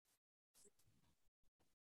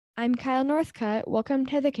I'm Kyle Northcutt. Welcome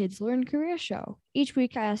to the Kids Learn Career Show. Each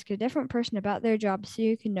week, I ask a different person about their job so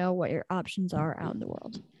you can know what your options are out in the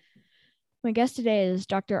world. My guest today is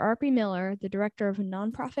Dr. R.P. Miller, the director of a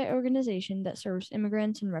nonprofit organization that serves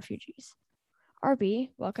immigrants and refugees.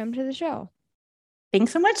 R.P., welcome to the show.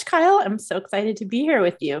 Thanks so much, Kyle. I'm so excited to be here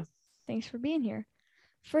with you. Thanks for being here.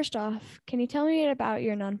 First off, can you tell me about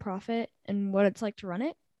your nonprofit and what it's like to run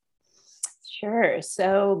it? Sure.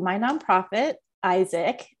 So my nonprofit,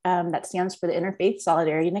 Isaac, that stands for the Interfaith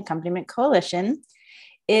Solidarity and Accompaniment Coalition,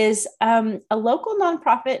 is a local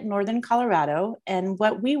nonprofit in Northern Colorado. And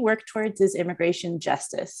what we work towards is immigration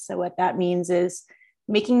justice. So what that means is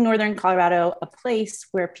making Northern Colorado a place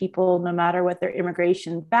where people, no matter what their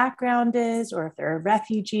immigration background is, or if they're a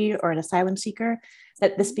refugee or an asylum seeker,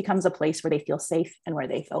 that this becomes a place where they feel safe and where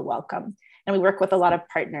they feel welcome. And we work with a lot of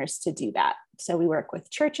partners to do that. So we work with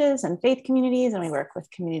churches and faith communities, and we work with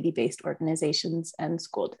community-based organizations and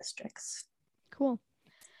school districts. Cool.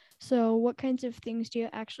 So what kinds of things do you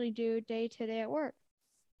actually do day to day at work?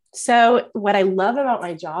 So what I love about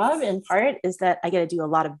my job in part is that I get to do a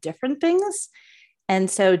lot of different things. And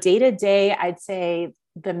so day to day, I'd say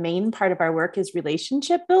the main part of our work is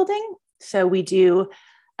relationship building. So we do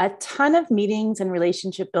a ton of meetings and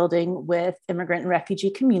relationship building with immigrant and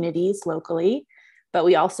refugee communities locally, but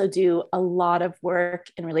we also do a lot of work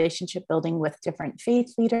in relationship building with different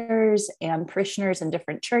faith leaders and parishioners in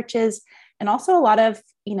different churches, and also a lot of,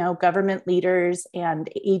 government leaders and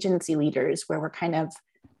agency leaders where we're kind of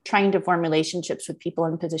trying to form relationships with people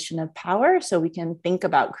in position of power so we can think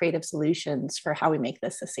about creative solutions for how we make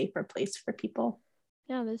this a safer place for people.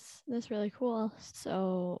 Yeah, that's really cool.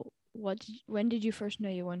 So when did you first know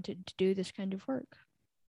you wanted to do this kind of work?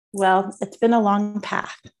 Well, it's been a long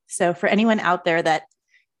path. So for anyone out there that,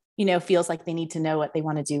 feels like they need to know what they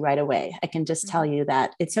want to do right away, I can just tell you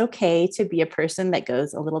that it's okay to be a person that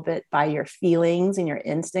goes a little bit by your feelings and your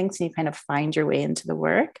instincts, and you kind of find your way into the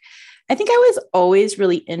work. I think I was always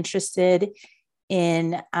really interested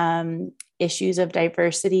in issues of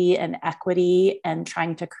diversity and equity and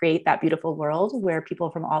trying to create that beautiful world where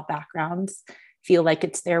people from all backgrounds feel like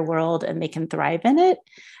it's their world and they can thrive in it.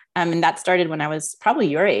 And that started when I was probably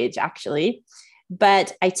your age, actually.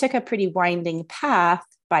 But I took a pretty winding path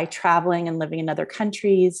by traveling and living in other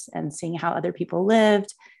countries and seeing how other people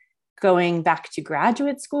lived, going back to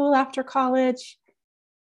graduate school after college,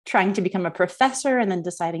 trying to become a professor, and then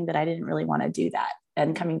deciding that I didn't really want to do that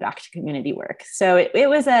and coming back to community work. So it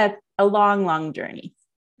was a long, long journey.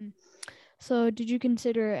 So did you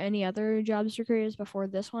consider any other jobs or careers before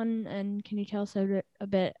this one? And can you tell us a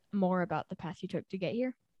bit more about the path you took to get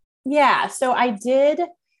here? Yeah, so I did.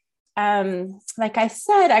 Like I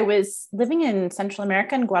said, I was living in Central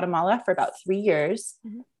America and Guatemala for about 3 years,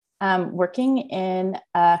 working in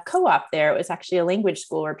a co-op there. It was actually a language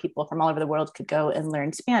school where people from all over the world could go and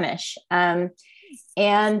learn Spanish.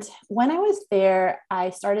 And when I was there, I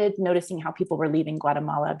started noticing how people were leaving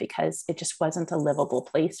Guatemala because it just wasn't a livable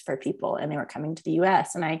place for people, and they were coming to the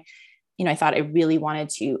US. And I thought I really wanted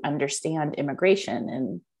to understand immigration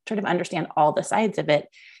and sort of understand all the sides of it.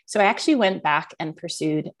 So I actually went back and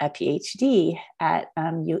pursued a PhD at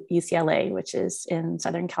UCLA, which is in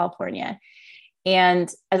Southern California.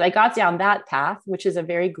 And as I got down that path, which is a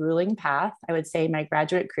very grueling path, I would say my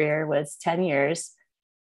graduate career was 10 years,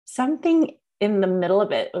 something in the middle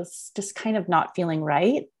of it was just kind of not feeling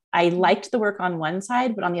right. I liked the work on one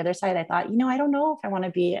side, but on the other side, I thought, I don't know if I want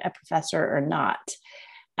to be a professor or not.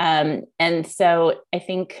 And so I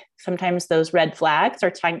think sometimes those red flags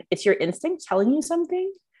are it's your instinct telling you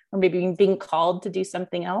something, or maybe being called to do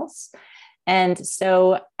something else. And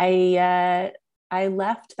so I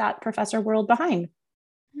left that professor world behind.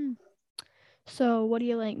 So what do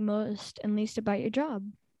you like most and least about your job?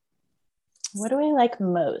 What do I like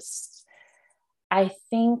most? I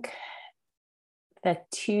think the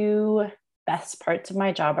two best parts of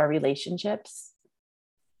my job are relationships.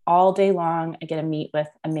 All day long, I get to meet with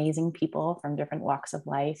amazing people from different walks of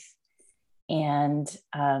life. And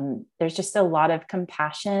there's just a lot of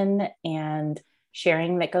compassion and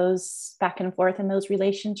sharing that goes back and forth in those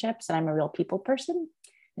relationships. And I'm a real people person,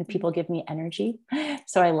 and people give me energy.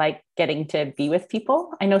 So I like getting to be with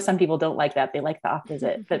people. I know some people don't like that. They like the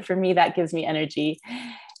opposite. But for me, that gives me energy.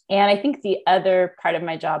 And I think the other part of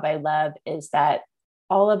my job I love is that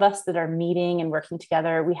all of us that are meeting and working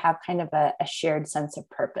together, we have kind of a shared sense of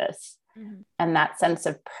purpose. And that sense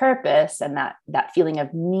of purpose and that feeling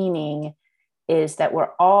of meaning is that we're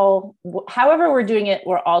all, however we're doing it,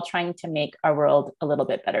 we're all trying to make our world a little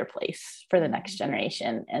bit better place for the next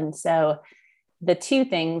generation. And so the two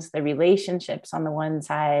things, the relationships on the one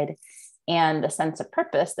side and the sense of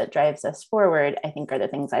purpose that drives us forward, I think, are the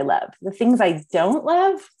things I love. The things I don't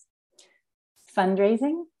love,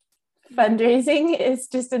 fundraising. Fundraising is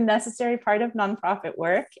just a necessary part of nonprofit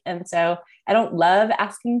work. And so I don't love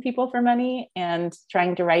asking people for money and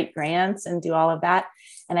trying to write grants and do all of that.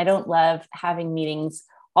 And I don't love having meetings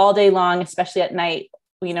all day long, especially at night,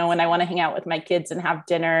 when I want to hang out with my kids and have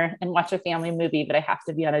dinner and watch a family movie, but I have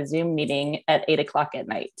to be on a Zoom meeting at 8:00 at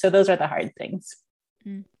night. So those are the hard things.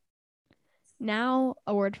 Now,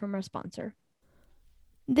 a word from our sponsor.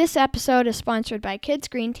 This episode is sponsored by Kids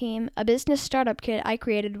Green Team, a business startup kit I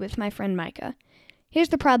created with my friend Micah. Here's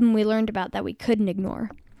the problem we learned about that we couldn't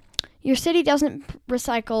ignore. Your city doesn't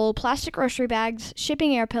recycle plastic grocery bags,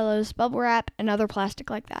 shipping air pillows, bubble wrap, and other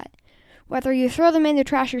plastic like that. Whether you throw them in the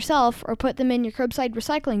trash yourself or put them in your curbside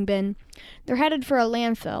recycling bin, they're headed for a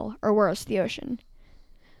landfill, or worse, the ocean.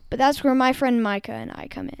 But that's where my friend Micah and I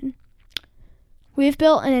come in. We've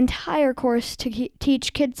built an entire course to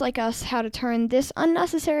teach kids like us how to turn this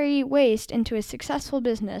unnecessary waste into a successful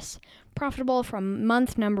business, profitable from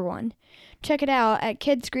month number 1. Check it out at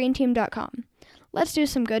kidsgreenteam.com. Let's do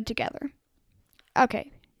some good together.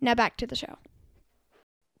 Okay, now back to the show.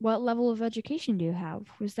 What level of education do you have?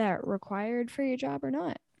 Was that required for your job or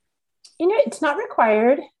not? It's not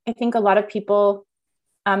required. I think a lot of people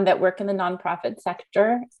that work in the nonprofit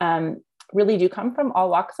sector really do come from all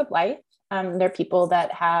walks of life. There are people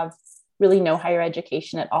that have really no higher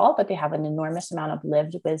education at all, but they have an enormous amount of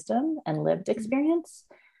lived wisdom and lived experience.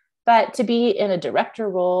 But to be in a director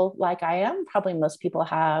role like I am, probably most people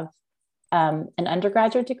have an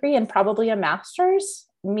undergraduate degree and probably a master's.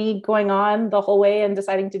 Me going on the whole way and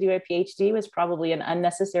deciding to do a PhD was probably an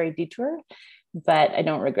unnecessary detour, but I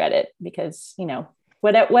don't regret it because,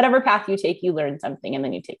 whatever path you take, you learn something and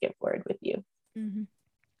then you take it forward with you. Mm-hmm.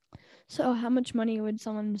 So how much money would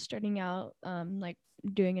someone starting out, like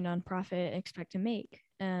doing a nonprofit, expect to make?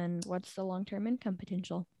 And what's the long-term income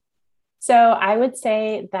potential? So I would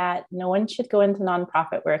say that no one should go into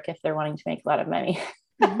nonprofit work if they're wanting to make a lot of money.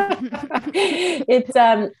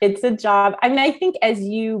 It's a job. I mean, I think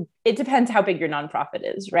it depends how big your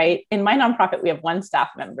nonprofit is, right? In my nonprofit, we have one staff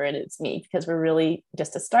member and it's me because we're really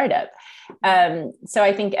just a startup. So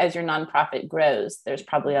I think as your nonprofit grows, there's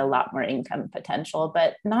probably a lot more income potential,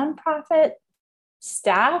 but nonprofit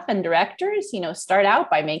staff and directors, start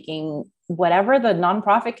out by making whatever the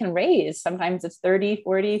nonprofit can raise. Sometimes it's 30,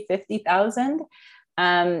 40, 50,000.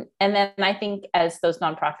 And then I think as those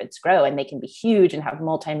nonprofits grow and they can be huge and have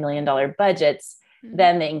multi-million-dollar budgets,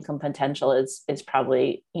 then the income potential is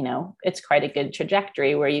probably, it's quite a good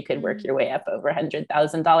trajectory where you could work your way up over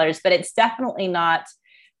 $100,000, but it's definitely not,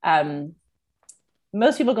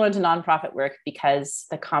 most people go into nonprofit work because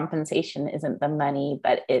the compensation isn't the money,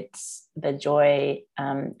 but it's the joy,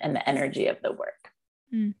 and the energy of the work.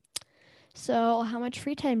 So how much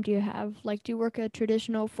free time do you have? Like, do you work a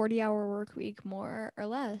traditional 40-hour work week more or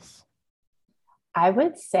less? I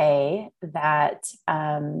would say that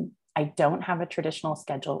I don't have a traditional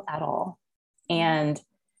schedule at all. And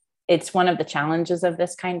it's one of the challenges of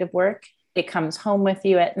this kind of work. It comes home with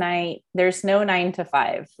you at night. There's no 9 to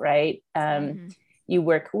 5, right? You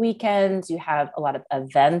work weekends, you have a lot of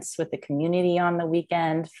events with the community on the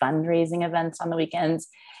weekend, fundraising events on the weekends.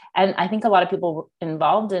 And I think a lot of people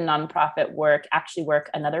involved in nonprofit work actually work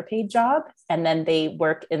another paid job, and then they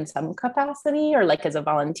work in some capacity or like as a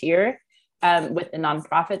volunteer with the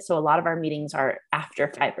nonprofit. So a lot of our meetings are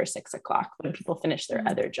after 5 or 6 o'clock when people finish their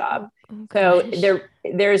other job. So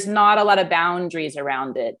there's not a lot of boundaries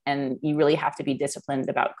around it. And you really have to be disciplined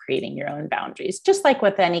about creating your own boundaries, just like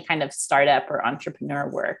with any kind of startup or entrepreneur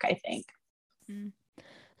work, I think.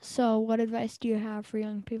 So what advice do you have for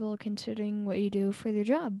young people considering what you do for their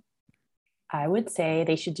job? I would say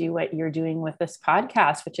they should do what you're doing with this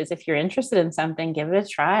podcast, which is if you're interested in something, give it a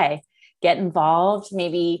try, get involved,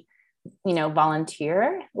 maybe,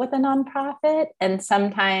 volunteer with a nonprofit. And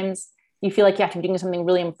sometimes you feel like you have to be doing something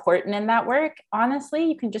really important in that work. Honestly,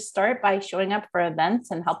 you can just start by showing up for events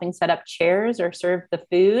and helping set up chairs or serve the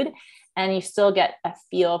food. And you still get a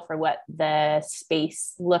feel for what the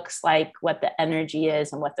space looks like, what the energy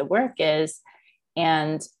is, and what the work is.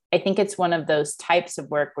 And I think it's one of those types of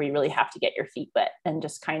work where you really have to get your feet wet and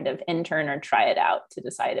just kind of intern or try it out to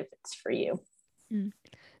decide if it's for you.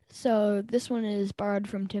 So this one is borrowed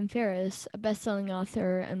from Tim Ferriss, a best-selling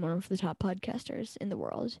author and one of the top podcasters in the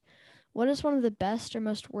world. What is one of the best or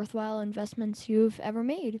most worthwhile investments you've ever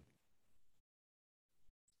made?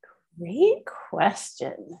 Great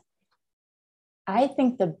question. I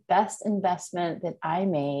think the best investment that I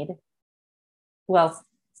made, well,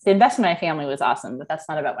 the investment in my family was awesome, but that's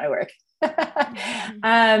not about my work.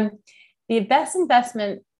 The best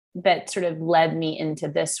investment that sort of led me into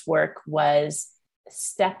this work was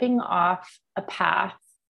stepping off a path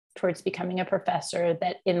towards becoming a professor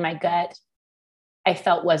that in my gut, I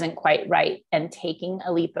felt wasn't quite right, and taking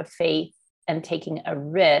a leap of faith and taking a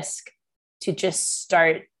risk to just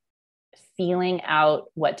start feeling out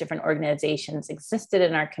what different organizations existed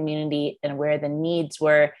in our community and where the needs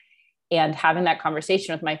were, and having that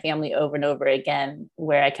conversation with my family over and over again,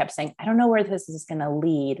 where I kept saying, I don't know where this is going to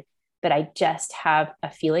lead, but I just have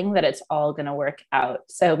a feeling that it's all going to work out.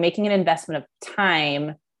 So making an investment of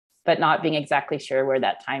time, but not being exactly sure where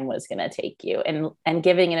that time was going to take you, and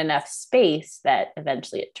giving it enough space that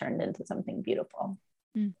eventually it turned into something beautiful.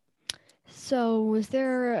 So was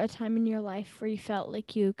there a time in your life where you felt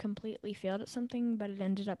like you completely failed at something, but it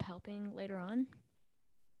ended up helping later on?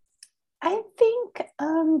 I think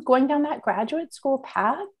going down that graduate school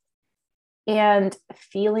path and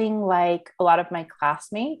feeling like a lot of my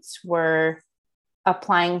classmates were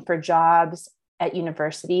applying for jobs at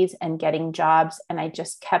universities and getting jobs, and I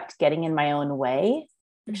just kept getting in my own way.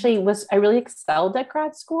 Actually, I really excelled at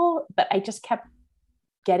grad school, but I just kept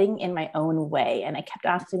getting in my own way. And I kept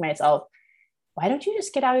asking myself, why don't you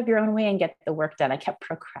just get out of your own way and get the work done? I kept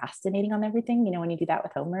procrastinating on everything. You know, when you do that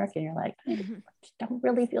with homework and you're like, I don't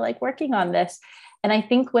really feel like working on this. And I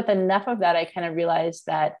think with enough of that, I kind of realized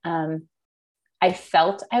that I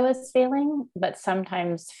felt I was failing, but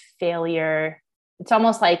sometimes failure, it's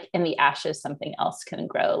almost like in the ashes, something else can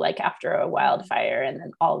grow, like after a wildfire, and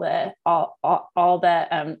then or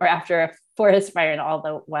after a forest fire and all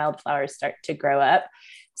the wildflowers start to grow up.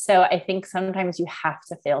 So I think sometimes you have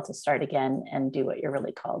to fail to start again and do what you're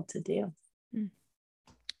really called to do.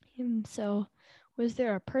 So was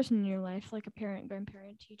there a person in your life, like a parent,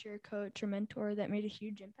 grandparent, teacher, coach, or mentor, that made a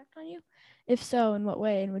huge impact on you? If so, in what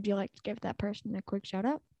way? And would you like to give that person a quick shout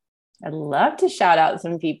out? I'd love to shout out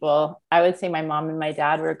some people. I would say my mom and my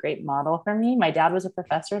dad were a great model for me. My dad was a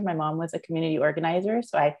professor and my mom was a community organizer.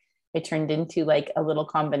 So I turned into like a little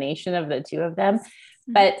combination of the two of them.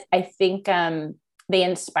 But I think they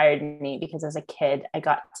inspired me because as a kid, I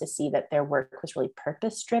got to see that their work was really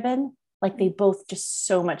purpose driven. Like they both just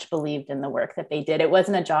so much believed in the work that they did. It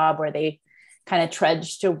wasn't a job where they kind of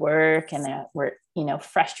trudged to work and were,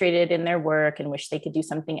 frustrated in their work and wish they could do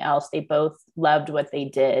something else. They both loved what they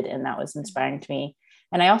did. And that was inspiring to me.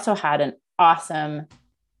 And I also had an awesome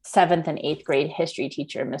 7th and 8th grade history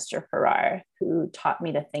teacher, Mr. Farrar, who taught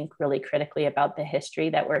me to think really critically about the history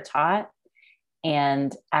that we're taught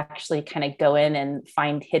and actually kind of go in and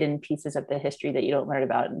find hidden pieces of the history that you don't learn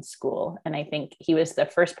about in school. And I think he was the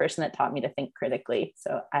first person that taught me to think critically.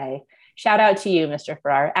 So I shout out to you, Mr.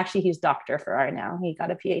 Farrar. Actually, he's Dr. Farrar now. He got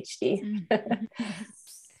a PhD.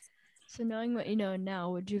 So knowing what you know now,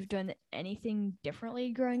 would you have done anything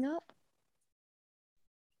differently growing up?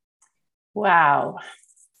 Wow.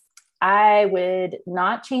 I would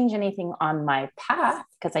not change anything on my path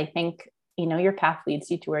because I think your path leads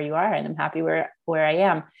you to where you are, and I'm happy where I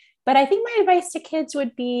am. But I think my advice to kids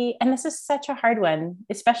would be, and this is such a hard one,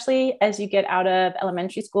 especially as you get out of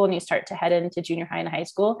elementary school and you start to head into junior high and high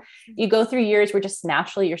school, you go through years where just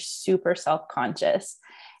naturally you're super self-conscious.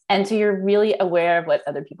 And so you're really aware of what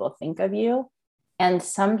other people think of you. And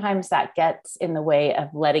sometimes that gets in the way of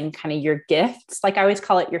letting kind of your gifts, like I always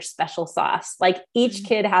call it your special sauce. Like each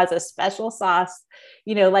kid has a special sauce,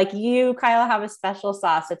 like you, Kyle, have a special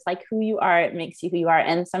sauce. It's like who you are. It makes you who you are.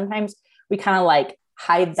 And sometimes we kind of like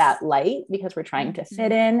hide that light because we're trying to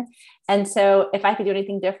fit in. And so if I could do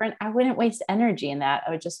anything different, I wouldn't waste energy in that.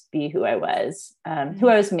 I would just be who I was, who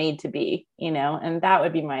I was made to be, and that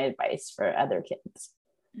would be my advice for other kids.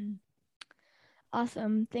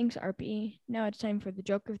 Awesome. Thanks, Arpie. Now it's time for the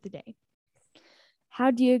joke of the day.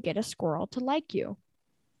 How do you get a squirrel to like you?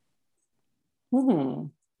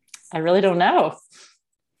 I really don't know.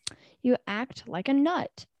 You act like a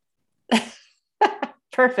nut.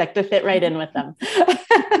 Perfect. To fit right in with them.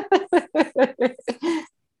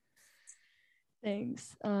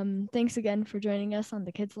 Thanks. Thanks again for joining us on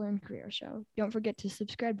the Kids Learn Career Show. Don't forget to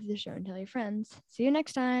subscribe to the show and tell your friends. See you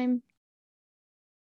next time.